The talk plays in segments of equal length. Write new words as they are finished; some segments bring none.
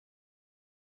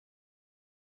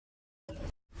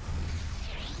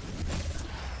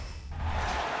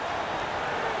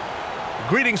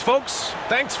Greetings, folks.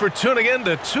 Thanks for tuning in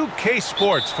to 2K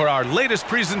Sports for our latest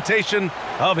presentation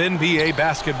of NBA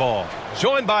basketball.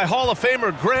 Joined by Hall of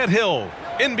Famer Grant Hill,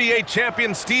 NBA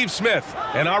champion Steve Smith,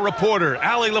 and our reporter,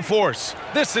 Allie LaForce.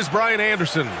 This is Brian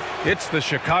Anderson. It's the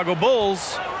Chicago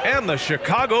Bulls and the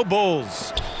Chicago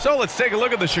Bulls. So let's take a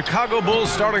look at the Chicago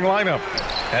Bulls starting lineup.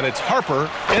 And it's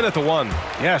Harper in at the 1.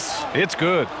 Yes, it's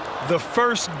good. The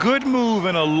first good move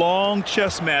in a long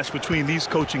chess match between these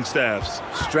coaching staffs.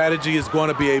 Strategy is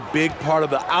going to be a big part of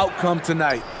the outcome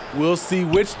tonight. We'll see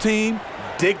which team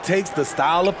dictates the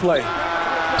style of play.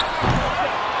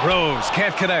 Rose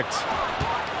can't connect.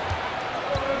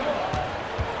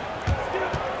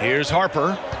 Here's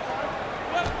Harper.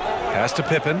 Pass to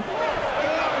Pippen.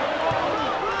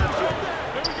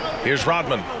 Here's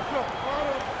Rodman.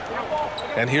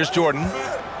 And here's Jordan.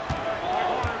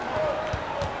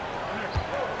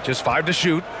 Just 5 to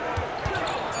shoot.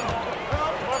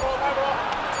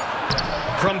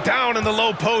 From down in the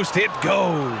low post, it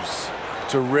goes.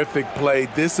 Terrific play.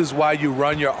 This is why you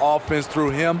run your offense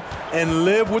through him and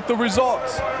live with the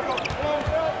results.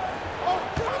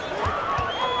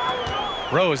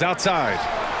 Rose outside.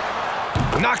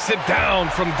 Knocks it down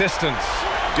from distance.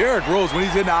 Derrick Rose, when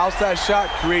he's in the outside shot,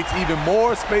 creates even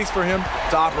more space for him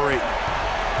to operate.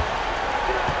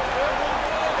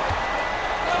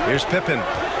 Here's Pippen.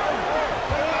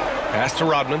 Pass to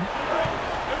Rodman.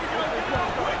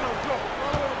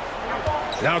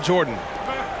 Now Jordan.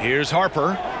 Here's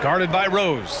Harper, guarded by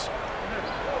Rose.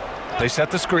 They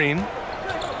set the screen.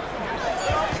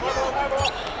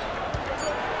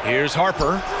 Here's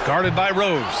Harper, guarded by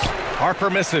Rose. Harper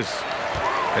misses.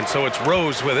 And so it's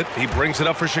Rose with it. He brings it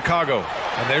up for Chicago.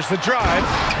 And there's the drive,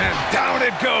 and down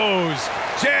it goes.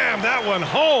 Jam that one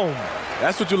home.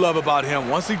 That's what you love about him.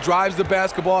 Once he drives the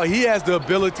basketball, he has the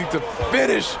ability to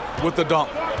finish with the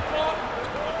dunk.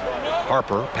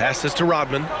 Harper passes to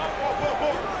Rodman.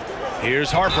 Here's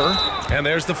Harper, and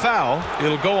there's the foul.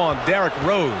 It'll go on Derrick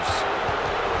Rose.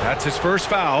 That's his first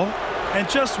foul. And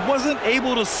just wasn't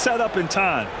able to set up in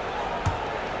time.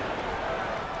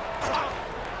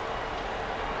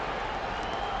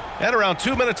 And around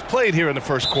 2 minutes played here in the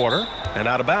first quarter. And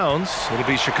out of bounds, it'll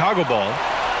be Chicago ball.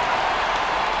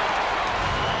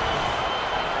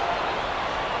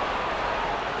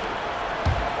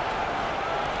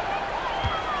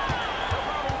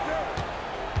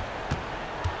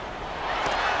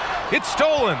 It's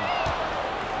stolen.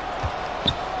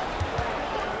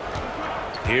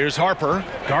 Here's Harper,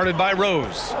 guarded by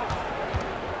Rose.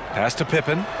 Pass to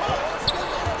Pippen.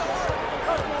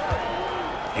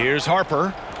 Here's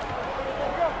Harper.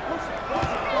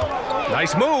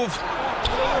 Nice move.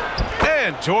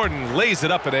 And Jordan lays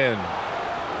it up and in.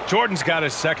 Jordan's got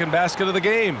his second basket of the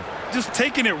game. Just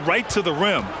taking it right to the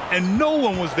rim, and no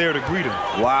one was there to greet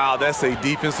him. Wow, that's a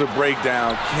defensive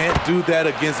breakdown. Can't do that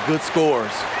against good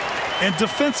scores. And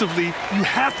defensively, you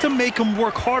have to make them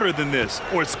work harder than this,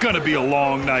 or it's going to be a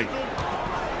long night.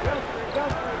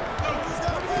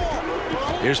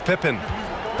 Here's Pippen.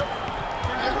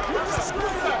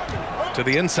 To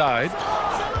the inside.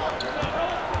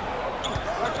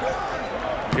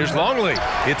 Here's Longley.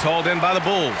 It's hauled in by the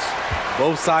Bulls.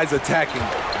 Both sides attacking.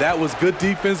 That was good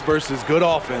defense versus good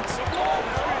offense.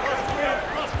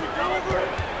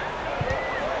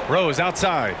 Rose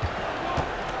outside.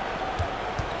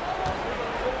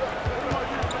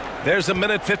 There's a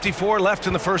minute 54 left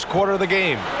in the first quarter of the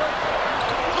game.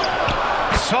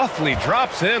 Softly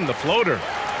drops in the floater.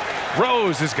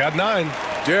 Rose has got 9.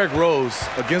 Derrick Rose,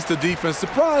 against the defense,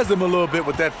 surprised him a little bit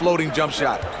with that floating jump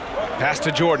shot. Pass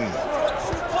to Jordan.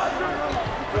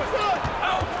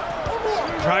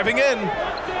 Driving in.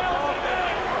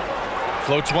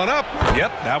 Floats one up.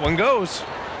 Yep, that one goes.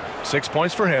 6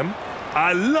 points for him.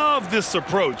 I love this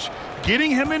approach.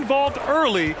 Getting him involved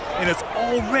early, and it's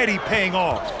already paying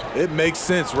off. It makes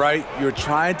sense, right? You're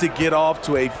trying to get off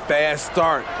to a fast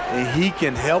start, and he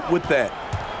can help with that.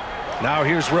 Now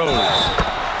here's Rose.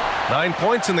 9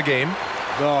 points in the game.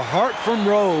 The heart from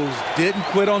Rose didn't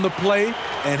quit on the play,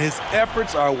 and his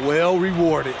efforts are well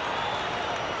rewarded.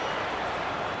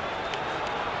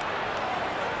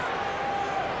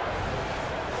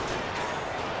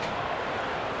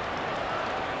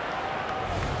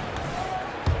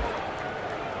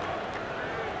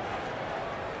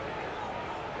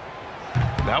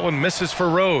 That one misses for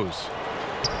Rose.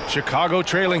 Chicago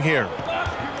trailing here.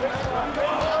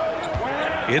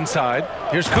 Inside,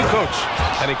 here's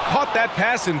Kukoc, and he caught that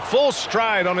pass in full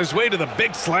stride on his way to the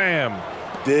big slam.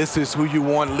 This is who you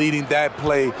want leading that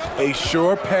play, a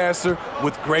sure passer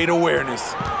with great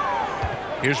awareness.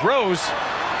 Here's Rose.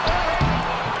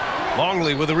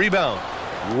 Longley with a rebound.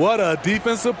 What a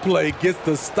defensive play. Gets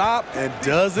the stop and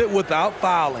does it without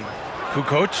fouling.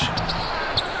 Kukoc.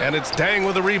 And it's Dang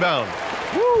with a rebound.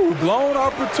 Woo, blown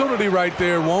opportunity right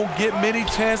there. Won't get many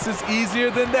chances easier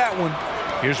than that one.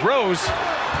 Here's Rose.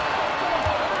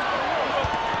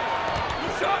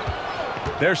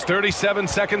 There's 37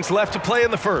 seconds left to play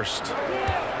in the first.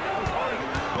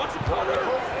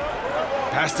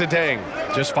 Pass to Dang.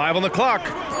 Just 5 on the clock.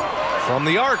 From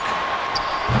the arc.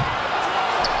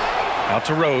 Out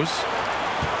to Rose.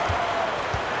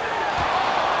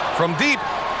 From deep.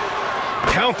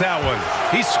 Count that one.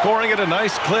 He's scoring at a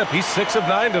nice clip. He's 6 of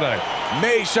 9 tonight.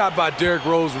 Made shot by Derrick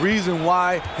Rose. Reason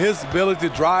why: his ability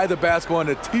to drive the basketball in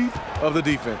the teeth of the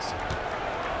defense.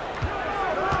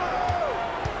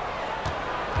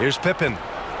 Here's Pippen.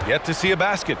 Yet to see a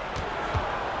basket.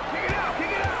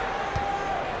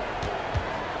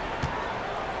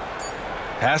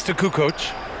 Pass to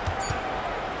Kukoc.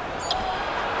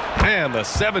 And the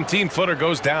 17-footer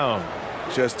goes down.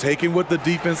 Just taking what the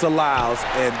defense allows,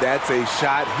 and that's a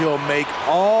shot he'll make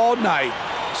all night.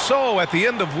 So at the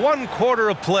end of 1 quarter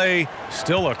of play,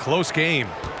 still a close game.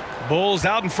 Bulls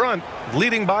out in front,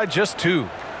 leading by just 2.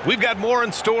 We've got more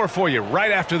in store for you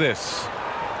right after this.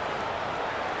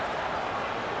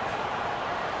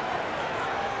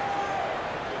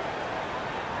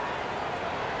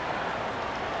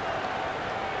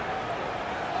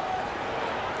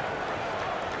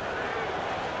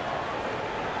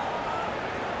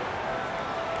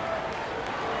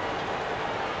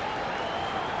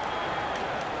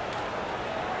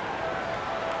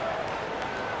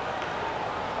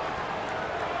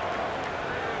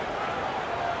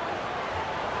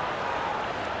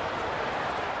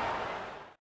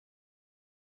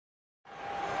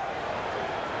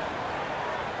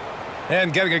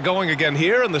 And getting it going again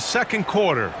here in the second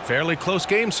quarter. Fairly close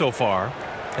game so far.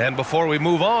 And before we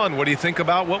move on, what do you think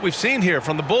about what we've seen here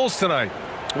from the Bulls tonight?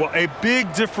 Well, a big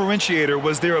differentiator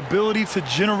was their ability to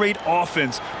generate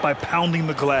offense by pounding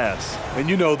the glass. And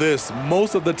you know this,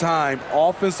 most of the time,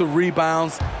 offensive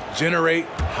rebounds generate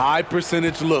high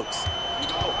percentage looks.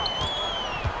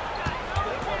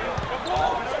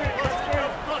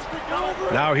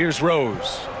 Now here's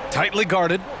Rose. Tightly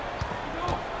guarded.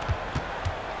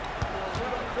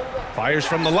 Fires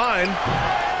from the line.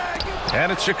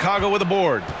 And it's Chicago with a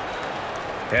board.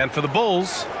 And for the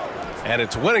Bulls, and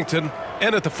it's Whittington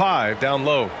in at the 5 down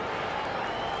low.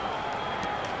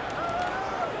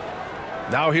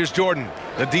 Now here's Jordan.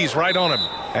 The D's right on him.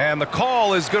 And the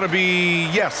call is going to be,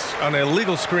 yes, an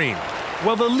illegal screen.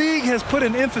 Well, the league has put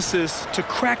an emphasis to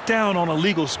crack down on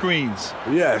illegal screens.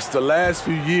 Yes, the last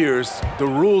few years, the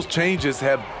rules changes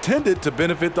have tended to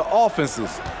benefit the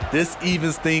offenses. This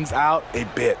evens things out a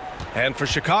bit. And for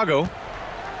Chicago,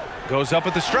 goes up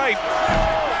at the stripe.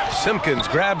 Simpkins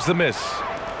grabs the miss.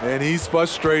 And he's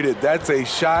frustrated. That's a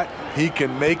shot he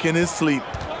can make in his sleep.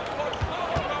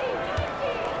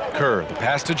 Kerr, the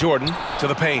pass to Jordan, to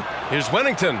the paint. Here's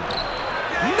Whittington.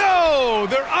 No!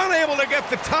 They're unable to get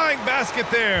the tying basket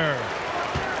there.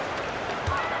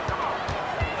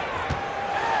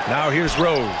 Now here's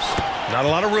Rose. Not a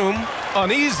lot of room.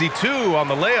 Uneasy, too, on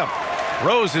the layup.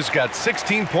 Rose has got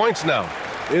 16 points now.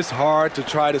 It's hard to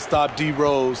try to stop D.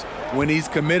 Rose. When he's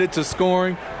committed to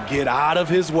scoring, get out of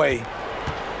his way.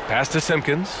 Pass to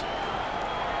Simpkins.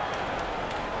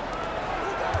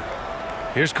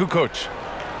 Here's Kukoc.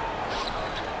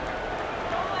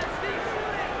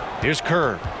 Here's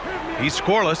Kerr. He's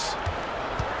scoreless.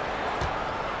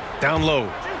 Down low.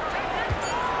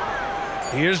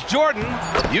 Here's Jordan.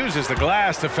 Uses the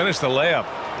glass to finish the layup.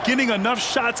 Getting enough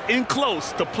shots in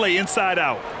close to play inside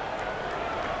out.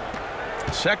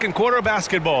 Second quarter of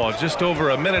basketball. Just over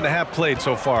a minute and a half played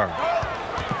so far.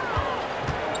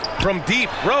 From deep,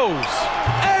 Rose.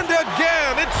 And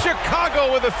again, it's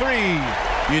Chicago with a 3.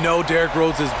 You know Derrick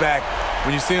Rose is back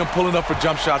when you see him pulling up for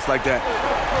jump shots like that.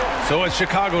 So it's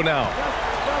Chicago now,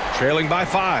 trailing by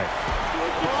 5.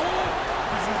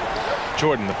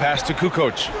 Jordan, the pass to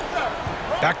Kukoc.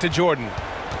 Back to Jordan.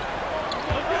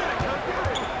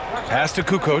 Pass to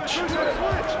Kukoc.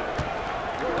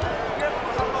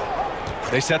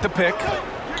 They set the pick.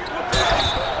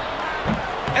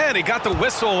 And he got the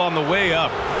whistle on the way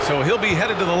up. So he'll be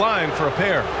headed to the line for a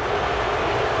pair.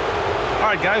 All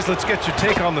right, guys, let's get your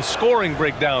take on the scoring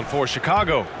breakdown for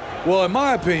Chicago. Well, in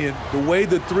my opinion, the way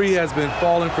the 3 has been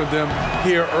falling for them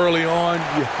here early on,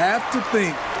 you have to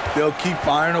think they'll keep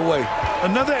firing away.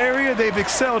 Another area they've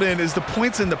excelled in is the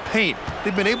points in the paint.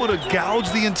 They've been able to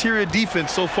gouge the interior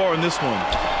defense so far in this one.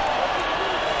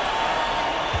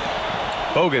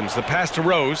 Bogans, the pass to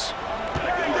Rose.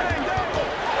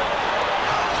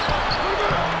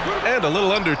 And a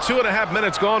little under 2.5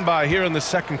 minutes gone by here in the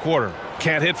second quarter.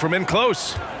 Can't hit from in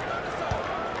close.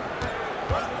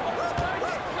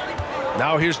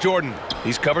 Now here's Jordan.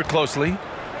 He's covered closely.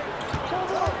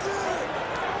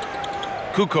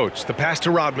 Kukoc, the pass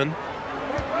to Rodman.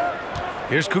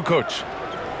 Here's Kukoc.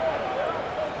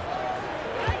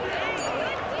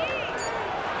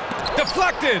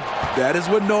 Deflected. That is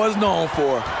what Noah's known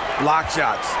for. Block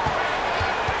shots.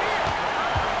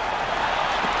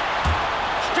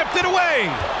 Stripped it away.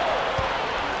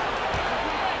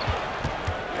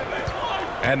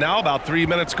 And now about 3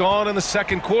 minutes gone in the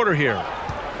second quarter here.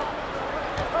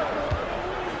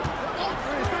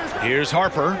 Here's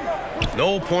Harper.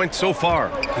 No points so far.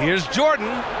 Here's Jordan.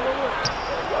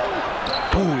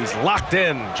 Ooh, he's locked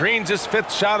in. Drains his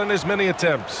 5th shot in his many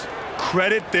attempts.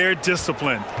 Credit their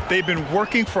discipline. They've been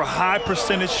working for high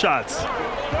percentage shots.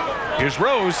 Here's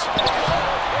Rose.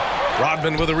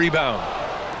 Rodman with a rebound.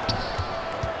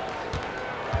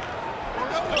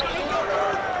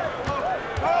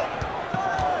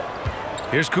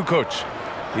 Here's Kukoc.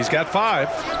 He's got 5.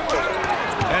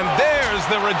 And there's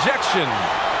the rejection.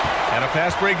 And a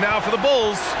fast break now for the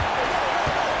Bulls.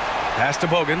 Pass to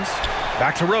Bogans.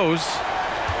 Back to Rose.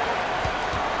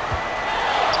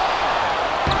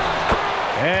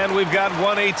 And we've got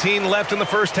 1:18 left in the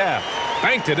first half.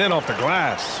 Banked it in off the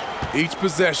glass. Each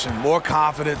possession, more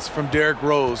confidence from Derrick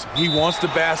Rose. He wants the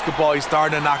basketball. He's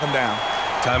starting to knock him down.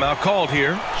 Timeout called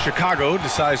here. Chicago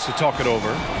decides to talk it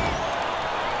over.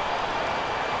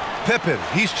 Pippen,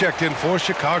 he's checked in for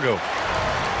Chicago.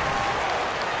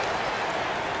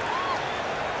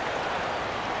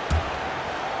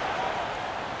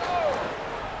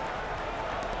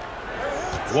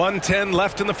 .110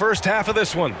 left in the first half of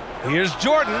this one. Here's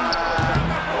Jordan.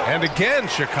 And again,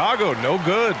 Chicago, no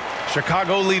good.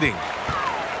 Chicago leading.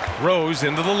 Rose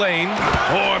into the lane.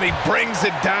 Oh, and he brings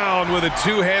it down with a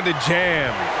two-handed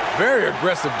jam. Very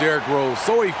aggressive, Derrick Rose.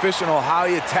 So efficient on how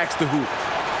he attacks the hoop.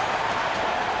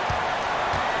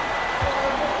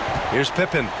 Here's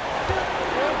Pippen.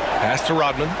 Pass to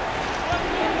Rodman.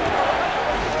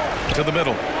 To the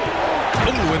middle.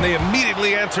 Ooh, and they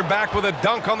immediately answer back with a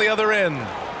dunk on the other end.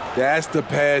 That's the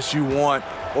pass you want.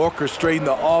 Orchestrating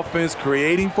the offense,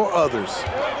 creating for others.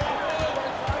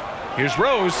 Here's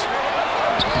Rose.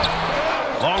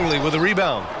 Longley with a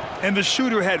rebound. And the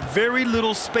shooter had very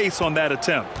little space on that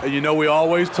attempt. And you know, we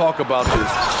always talk about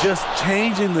this. Just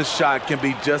changing the shot can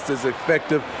be just as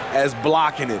effective as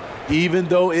blocking it, even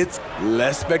though it's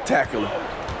less spectacular.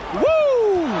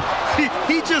 Woo!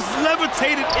 He just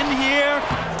levitated in the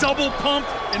air, double pumped,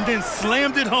 and then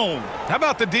slammed it home. How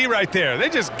about the D right there? They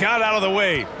just got out of the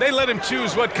way. They let him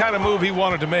choose what kind of move he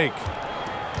wanted to make.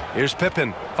 Here's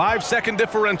Pippen. 5-second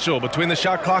differential between the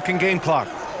shot clock and game clock.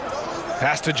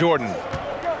 Pass to Jordan.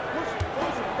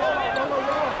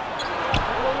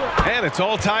 And it's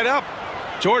all tied up.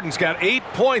 Jordan's got 8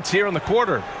 points here in the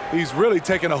quarter. He's really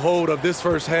taken a hold of this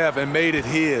first half and made it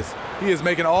his. He is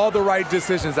making all the right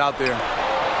decisions out there.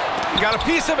 Got a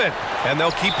piece of it, and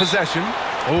they'll keep possession.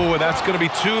 Oh, and that's going to be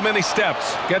too many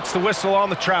steps. Gets the whistle on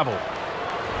the travel.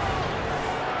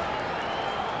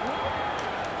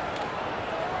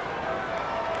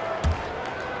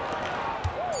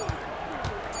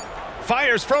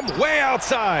 Fires from way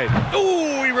outside.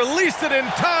 Ooh, he released it in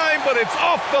time, but it's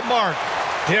off the mark.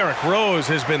 Derrick Rose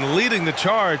has been leading the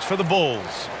charge for the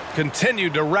Bulls.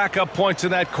 Continued to rack up points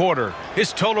in that quarter.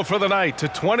 His total for the night to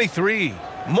 23.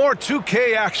 More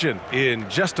 2K action in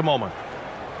just a moment.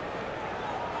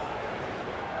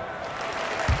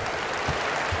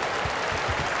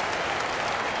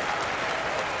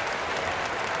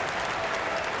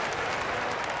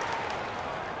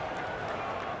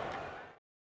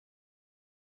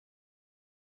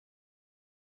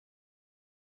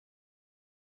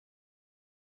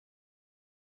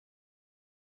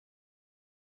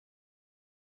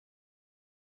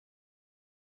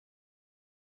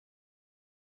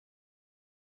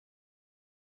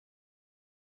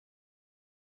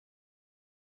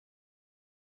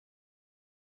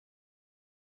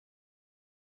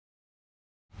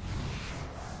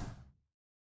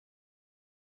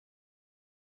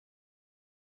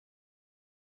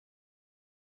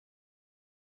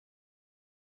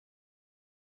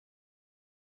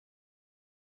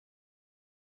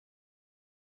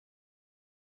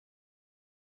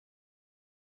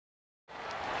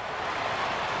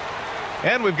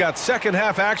 And we've got second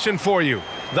half action for you.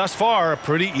 Thus far, a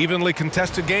pretty evenly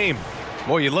contested game.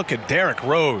 Boy, you look at Derrick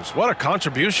Rose. What a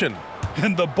contribution.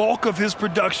 And the bulk of his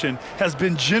production has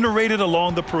been generated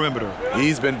along the perimeter.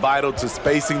 He's been vital to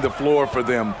spacing the floor for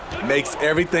them. Makes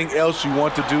everything else you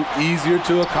want to do easier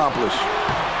to accomplish.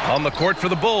 On the court for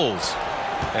the Bulls.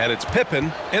 And it's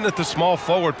Pippen in at the small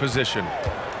forward position.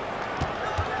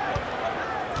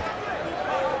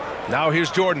 Now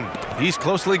here's Jordan. He's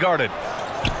closely guarded.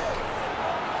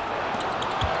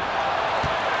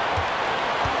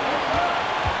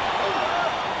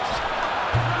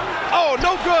 Oh,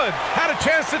 no good. Had a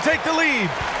chance to take the lead.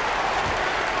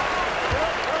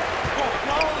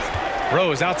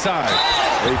 Rose outside.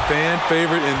 A fan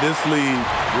favorite in this league.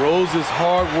 Rose's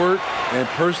hard work and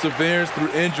perseverance through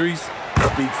injuries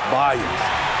speaks volumes.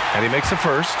 And he makes a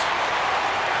first.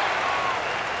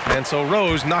 And so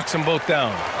Rose knocks them both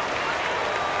down.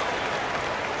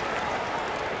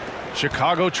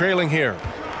 Chicago trailing here.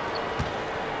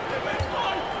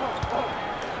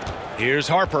 Here's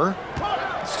Harper.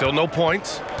 Still no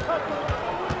points.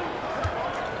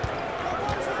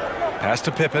 Pass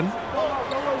to Pippen.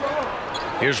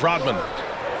 Here's Rodman.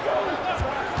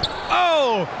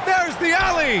 Oh, there's the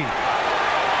alley.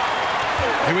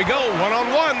 Here we go,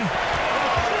 one-on-one.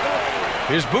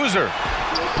 Here's Boozer.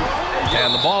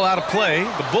 And the ball out of play.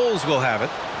 The Bulls will have it.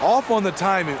 Off on the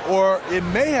timing, or it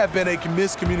may have been a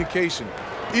miscommunication.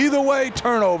 Either way,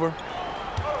 turnover.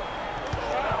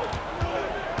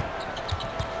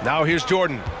 Now here's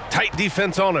Jordan. Tight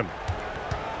defense on him.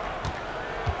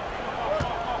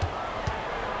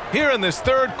 Here in this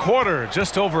third quarter,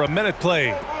 just over a minute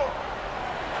play.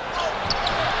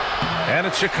 And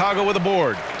it's Chicago with a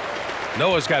board.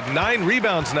 Noah's got 9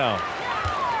 rebounds now.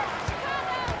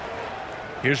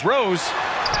 Here's Rose.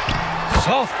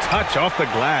 Soft touch off the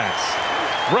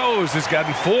glass. Rose has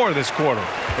gotten 4 this quarter.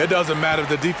 It doesn't matter if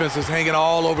the defense is hanging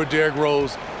all over Derrick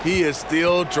Rose. He is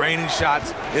still draining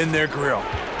shots in their grill.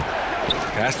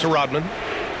 Pass to Rodman.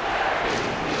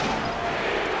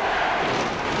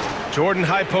 Jordan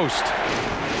high post.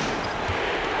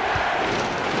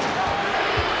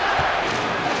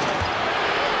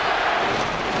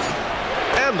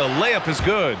 And the layup is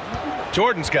good.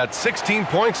 Jordan's got 16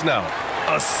 points now.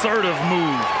 Assertive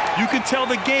move. You can tell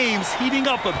the game's heating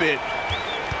up a bit.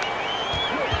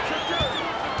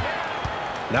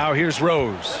 Now here's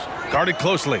Rose. Guarded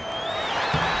closely.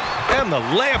 And the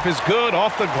layup is good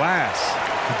off the glass.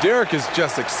 Derrick is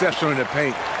just exceptional in the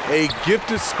paint. A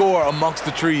gifted scorer amongst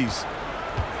the trees.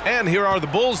 And here are the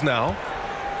Bulls now.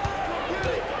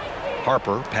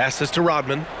 Harper passes to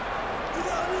Rodman.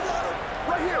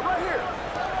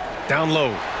 Down low.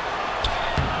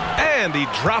 And he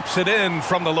drops it in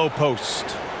from the low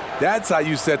post. That's how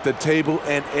you set the table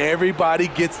and everybody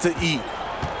gets to eat.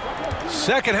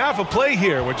 Second half of play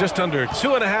here with just under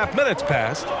 2.5 minutes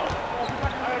passed.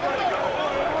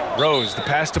 Rose, the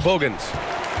pass to Bogans.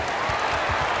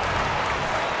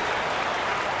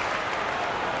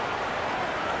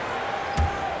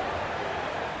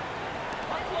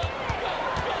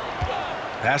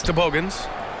 Pass to Bogans.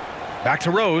 Back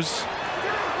to Rose.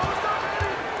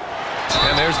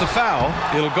 And there's the foul.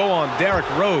 It'll go on Derrick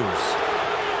Rose.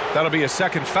 That'll be a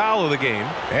second foul of the game.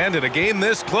 And in a game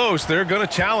this close, they're going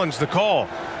to challenge the call.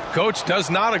 Coach does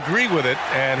not agree with it,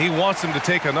 and he wants him to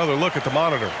take another look at the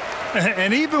monitor.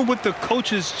 And even with the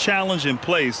coach's challenge in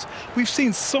place, we've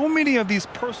seen so many of these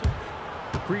personal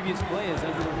Previous play is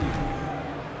under review.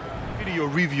 video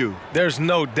review. There's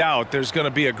no doubt there's going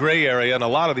to be a gray area in a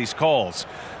lot of these calls.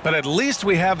 But at least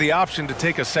we have the option to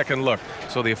take a second look,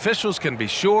 so the officials can be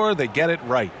sure they get it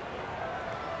right.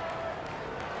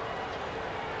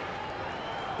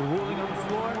 The ruling on the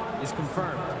floor is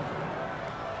confirmed.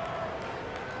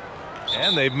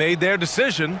 And they've made their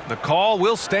decision. The call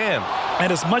will stand.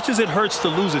 And as much as it hurts to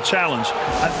lose a challenge,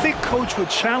 I think Coach would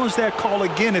challenge that call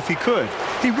again if he could.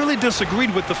 He really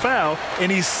disagreed with the foul, and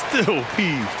he's still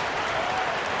peeved.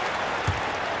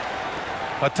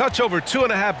 A touch over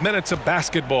 2.5 minutes of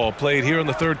basketball played here in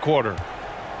the third quarter.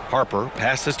 Harper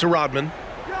passes to Rodman.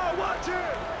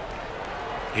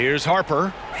 Here's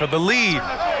Harper for the lead.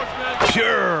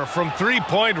 Pure from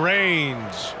three-point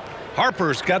range.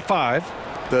 Harper's got 5.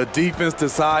 The defense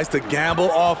decides to gamble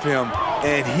off him,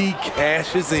 and he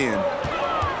cashes in.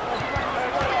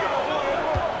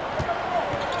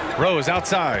 Rose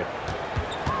outside.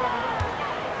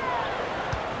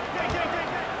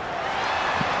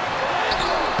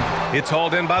 It's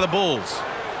hauled in by the Bulls.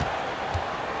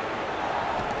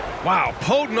 Wow,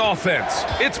 potent offense.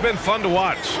 It's been fun to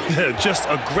watch. Just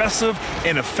aggressive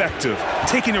and effective,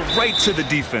 taking it right to the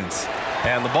defense.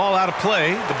 And the ball out of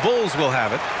play. The Bulls will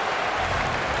have it.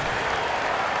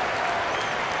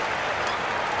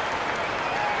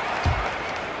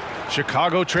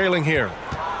 Chicago trailing here.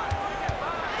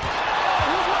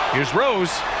 Here's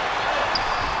Rose.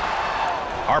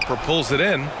 Harper pulls it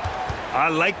in. I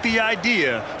like the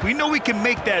idea. We know we can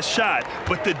make that shot,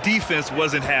 but the defense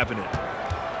wasn't having it.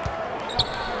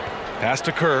 Pass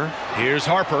to Kerr. Here's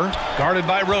Harper, guarded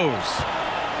by Rose.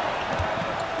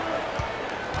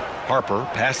 Harper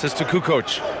passes to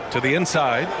Kukoc to the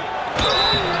inside.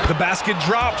 The basket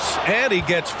drops, and he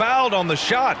gets fouled on the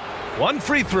shot. One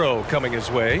free throw coming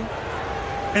his way.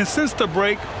 And since the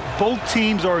break, both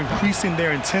teams are increasing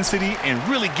their intensity and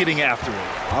really getting after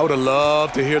it. I would have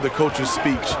loved to hear the coach's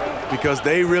speech because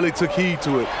they really took heed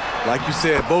to it. Like you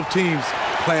said, both teams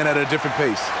playing at a different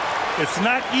pace. It's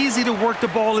not easy to work the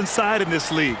ball inside in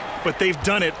this league, but they've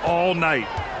done it all night.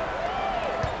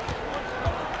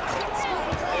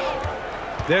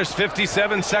 There's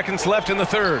 57 seconds left in the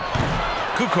third.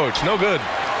 Kukoc, no good.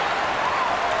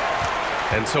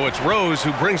 And so it's Rose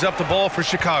who brings up the ball for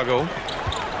Chicago.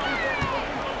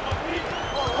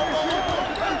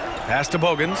 Pass to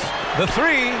Bogans. The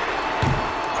three.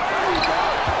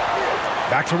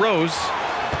 Back to Rose.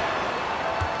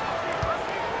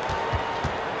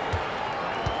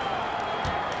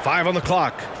 Five on the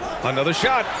clock. Another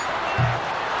shot.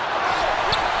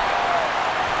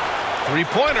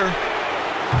 Three-pointer.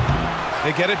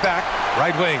 They get it back.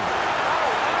 Right wing.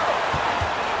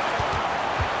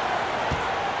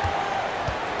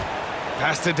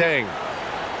 Pass to Dang.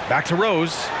 Back to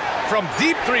Rose. From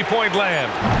deep three-point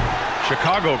land.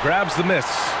 Chicago grabs the miss.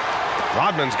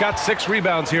 Rodman's got 6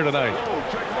 rebounds here tonight.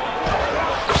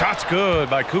 Shot's good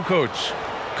by Kukoc.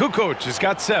 Kukoc has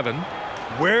got 7.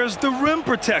 Where's the rim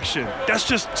protection? That's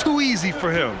just too easy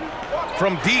for him.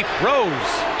 From deep, Rose.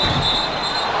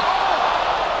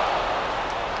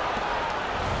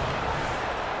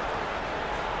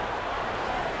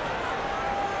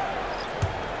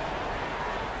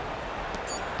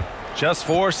 Just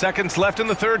 4 seconds left in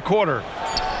the third quarter.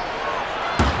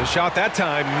 The shot that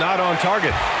time not on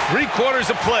target. 3 quarters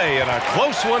of play and a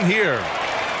close one here.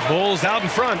 Bulls out in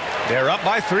front. They're up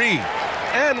by 3.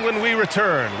 And when we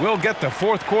return, we'll get the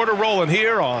fourth quarter rolling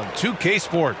here on 2K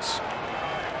Sports.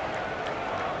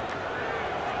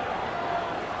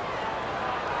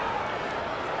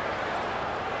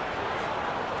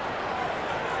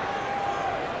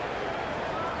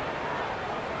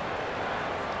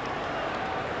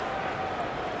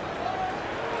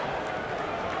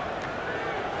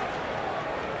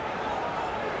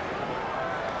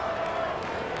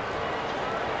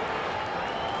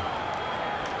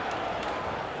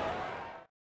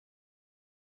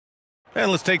 And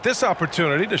let's take this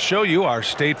opportunity to show you our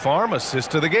State Farm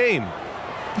assist to the game.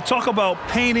 You talk about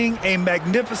painting a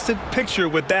magnificent picture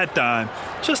with that dime.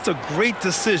 Just a great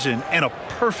decision and a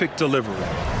perfect delivery.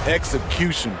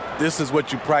 Execution. This is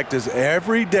what you practice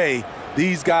every day.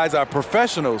 These guys are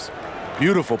professionals.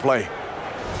 Beautiful play.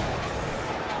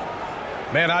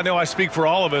 Man, I know I speak for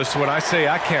all of us when I say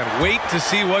I can't wait to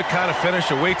see what kind of finish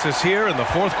awaits us here in the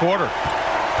fourth quarter.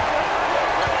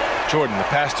 Jordan, the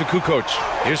pass to Kukoc.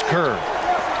 Here's Kerr.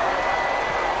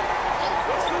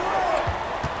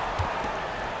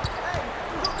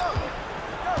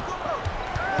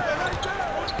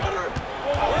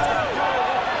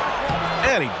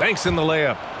 And he banks in the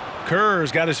layup.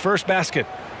 Kerr's got his first basket.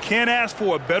 Can't ask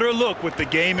for a better look with the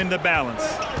game in the balance.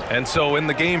 And so in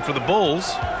the game for the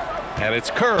Bulls. And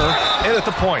it's Kerr in at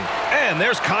the point. And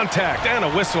there's contact and a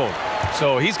whistle.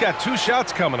 So he's got 2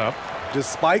 shots coming up.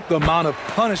 Despite the amount of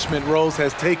punishment Rose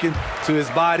has taken to his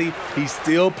body, he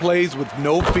still plays with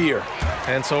no fear.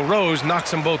 And so Rose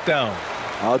knocks them both down.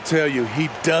 I'll tell you, he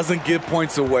doesn't give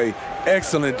points away.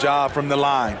 Excellent job from the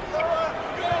line.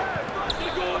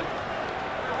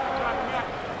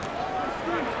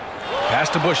 Pass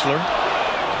to Bushler.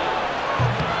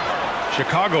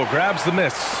 Chicago grabs the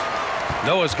miss.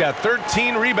 Noah's got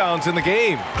 13 rebounds in the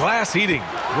game. Glass eating.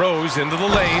 Rose into the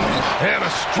lane. And a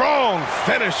strong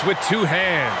finish with 2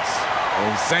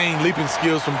 hands. Insane leaping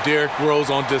skills from Derrick Rose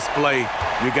on display.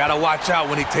 You got to watch out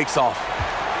when he takes off.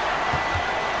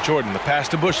 Jordan, the pass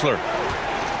to Bushler.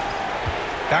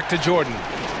 Back to Jordan.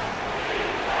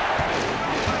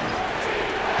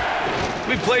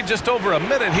 We played just over a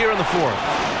minute here in the fourth.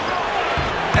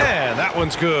 And that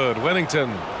one's good.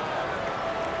 Winnington.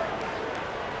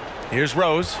 Here's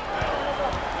Rose.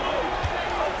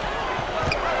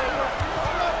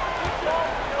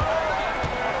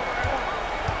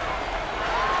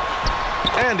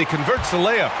 And he converts the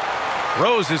layup.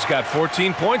 Rose has got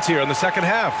 14 points here in the second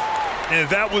half. And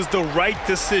that was the right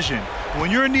decision.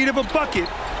 When you're in need of a bucket,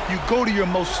 you go to your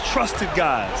most trusted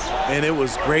guys. And it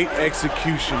was great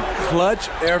execution. Clutch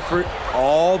effort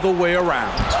all the way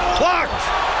around. Blocked.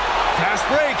 Fast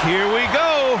break. Here we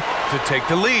go to take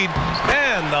the lead.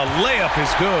 And the layup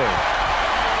is good.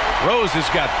 Rose has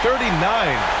got 39.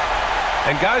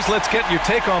 And guys, let's get your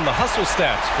take on the hustle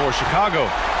stats for Chicago.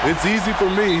 It's easy for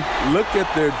me. Look at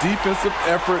their defensive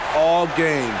effort all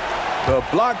game. The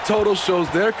block total shows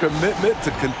their commitment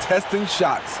to contesting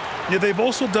shots. Yeah, they've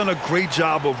also done a great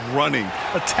job of running.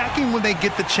 Attacking when they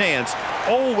get the chance,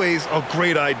 always a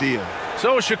great idea.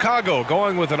 So Chicago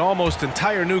going with an almost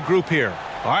entire new group here.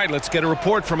 All right, let's get a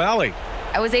report from Allie.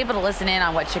 I was able to listen in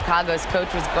on what Chicago's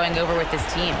coach was going over with his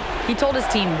team. He told his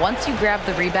team, once you grab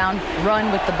the rebound,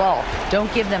 run with the ball.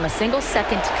 Don't give them a single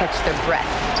second to catch their breath.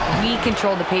 We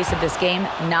control the pace of this game,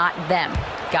 not them.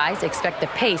 Guys, expect the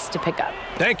pace to pick up.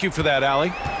 Thank you for that,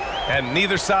 Allie. And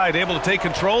neither side able to take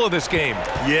control of this game.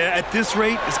 Yeah, at this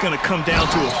rate, it's going to come down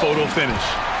to a photo finish.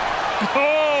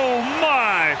 Oh,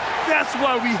 my! That's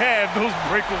why we have those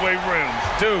breakaway rims.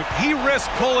 Dude, he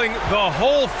risked pulling the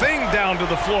whole thing down to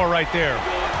the floor right there.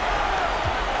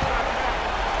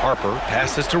 Harper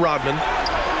passes to Rodman.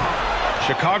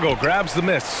 Chicago grabs the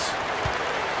miss.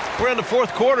 We're in the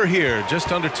fourth quarter here,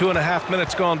 just under 2.5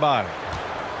 minutes gone by.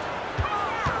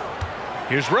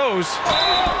 Here's Rose.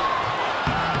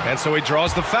 And so he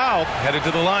draws the foul, headed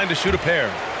to the line to shoot a pair.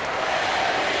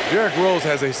 Derrick Rose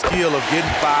has a skill of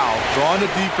getting fouled, drawing the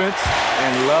defense,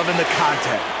 and loving the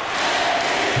contact.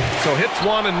 So hits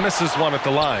one and misses one at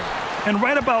the line. And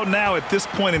right about now, at this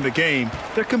point in the game,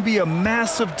 there can be a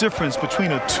massive difference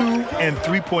between a 2- and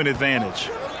 3-point advantage.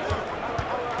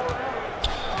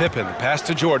 Pippen, pass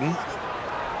to Jordan.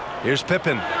 Here's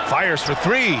Pippen, fires for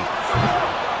three.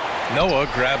 Noah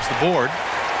grabs the board.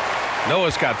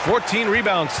 Noah's got 14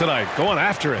 rebounds tonight, going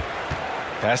after it.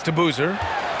 Pass to Boozer.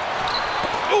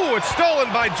 Ooh, it's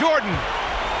stolen by Jordan.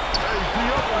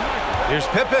 Here's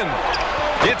Pippen.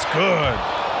 It's good.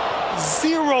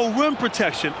 Zero rim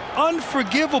protection.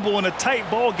 Unforgivable in a tight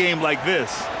ball game like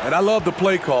this. And I love the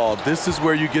play call. This is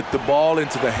where you get the ball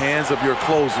into the hands of your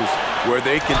closers, where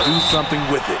they can do something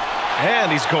with it.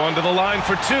 And he's going to the line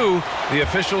for two. The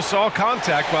official saw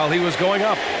contact while he was going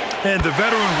up. And the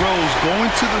veteran Rose going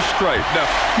to the stripe. Now,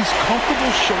 he's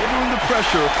comfortable shouldering the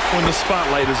pressure when the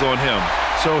spotlight is on him.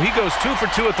 So he goes 2 for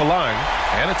 2 at the line,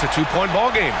 and it's a 2-point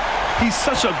ball game. He's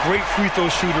such a great free throw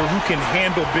shooter who can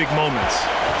handle big moments.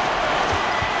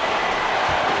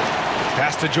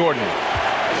 Pass to Jordan.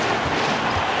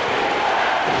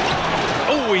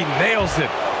 Oh, he nails it.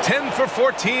 10 for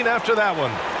 14 after that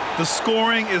one. The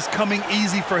scoring is coming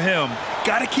easy for him.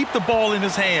 Got to keep the ball in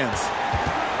his hands.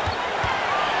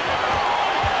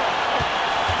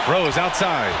 Rose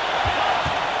outside.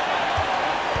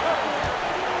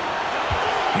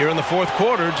 Here in the fourth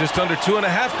quarter, just under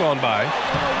 2.5 gone by.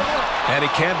 And he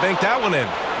can't bank that one in.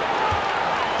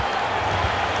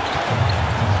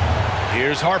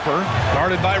 Here's Harper,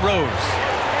 guarded by Rose.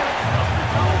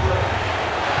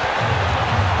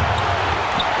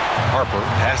 Harper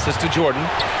passes to Jordan.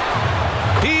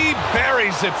 He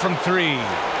buries it from three.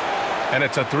 And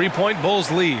it's a 3-point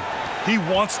Bulls lead. He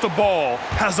wants the ball,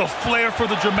 has a flair for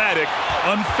the dramatic,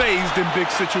 unfazed in big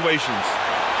situations.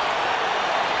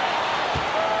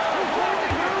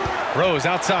 Rose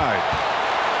outside.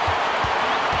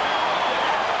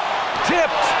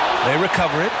 Tipped. They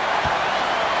recover it.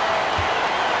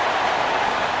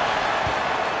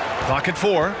 Clock at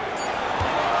 4.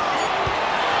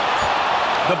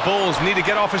 The Bulls need to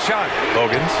get off a shot.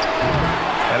 Bogans.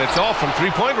 And it's off from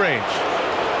 3-point range.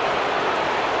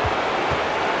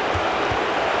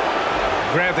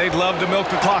 Grant, they'd love to milk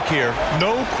the clock here.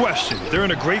 No question. They're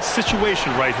in a great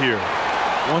situation right here.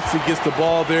 Once he gets the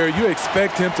ball there, you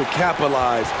expect him to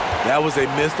capitalize. That was a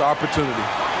missed opportunity.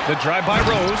 The drive by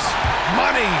Rose.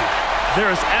 Money! There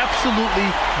is absolutely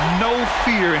no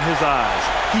fear in his eyes.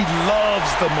 He loves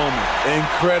the moment.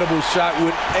 Incredible shot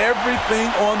with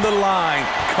everything on the line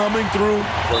coming through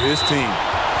for his team.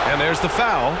 And there's the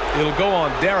foul. It'll go on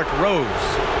Derrick Rose.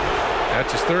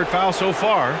 That's his third foul so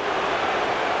far.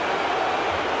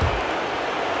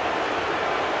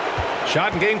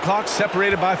 Shot and game clock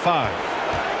separated by 5.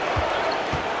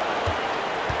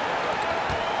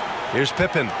 Here's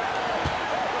Pippen.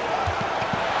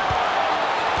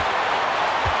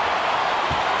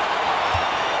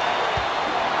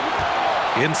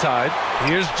 Inside.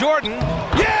 Here's Jordan.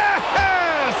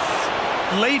 Yes!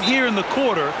 Late here in the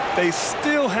quarter, they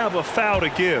still have a foul to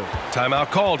give.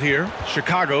 Timeout called here.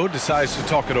 Chicago decides to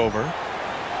talk it over.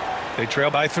 They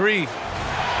trail by 3.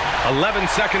 11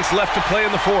 seconds left to play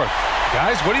in the fourth.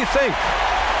 Guys, what do you think?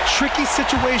 Tricky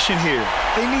situation here.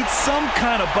 They need some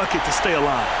kind of bucket to stay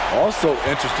alive. Also,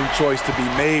 interesting choice to be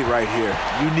made right here.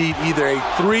 You need either a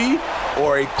 3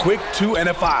 or a quick 2 and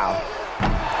a foul.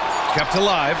 Kept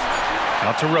alive.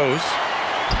 Out to Rose.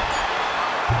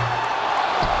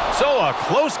 So a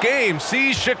close game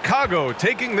sees Chicago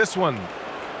taking this one.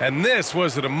 And this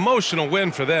was an emotional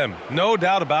win for them, no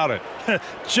doubt about it.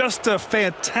 Just a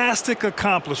fantastic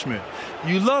accomplishment.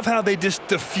 You love how they just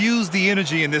diffuse the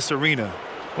energy in this arena.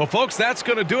 Well, folks, that's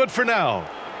going to do it for now.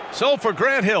 So for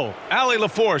Grant Hill, Allie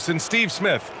LaForce, and Steve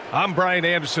Smith, I'm Brian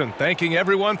Anderson, thanking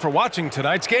everyone for watching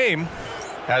tonight's game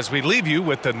as we leave you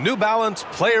with the New Balance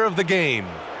Player of the Game.